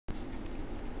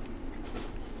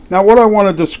Now what I want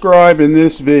to describe in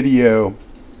this video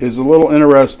is a little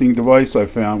interesting device I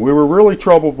found. We were really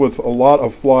troubled with a lot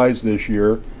of flies this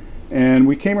year, and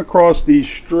we came across these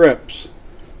strips.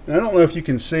 And I don't know if you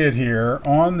can see it here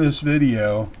on this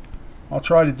video. I'll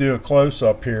try to do a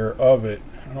close-up here of it.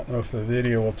 I don't know if the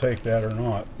video will take that or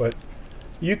not, but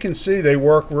you can see they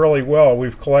work really well.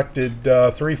 We've collected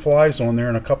 3 flies on there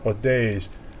in a couple of days.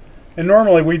 And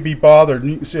normally we'd be bothered,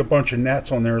 and you can see a bunch of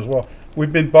gnats on there as well.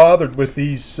 We've been bothered with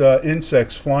these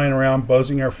insects flying around,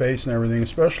 buzzing our face and everything,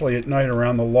 especially at night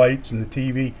around the lights and the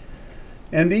TV.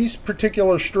 And these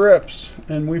particular strips,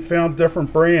 and we found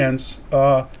different brands,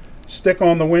 stick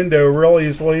on the window really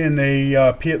easily, and they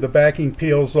the backing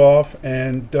peels off,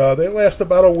 and they last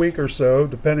about a week or so,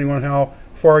 depending on how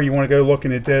far you want to go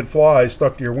looking at dead flies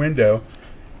stuck to your window.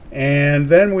 And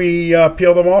then we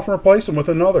peel them off and replace them with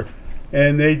another.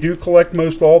 And they do collect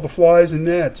most all the flies and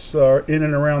gnats in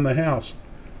and around the house.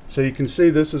 So you can see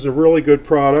this is a really good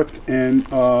product, and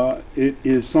it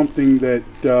is something that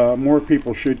more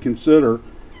people should consider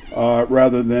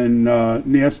rather than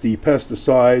nasty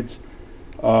pesticides,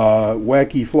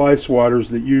 wacky fly swatters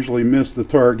that usually miss the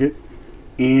target.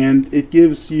 And it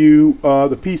gives you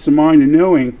the peace of mind of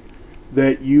knowing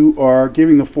that you are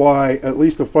giving the fly at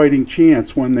least a fighting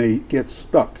chance when they get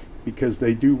stuck, because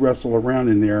they do wrestle around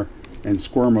in there and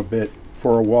squirm a bit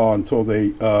for a while until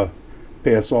they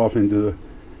pass off into the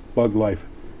bug life.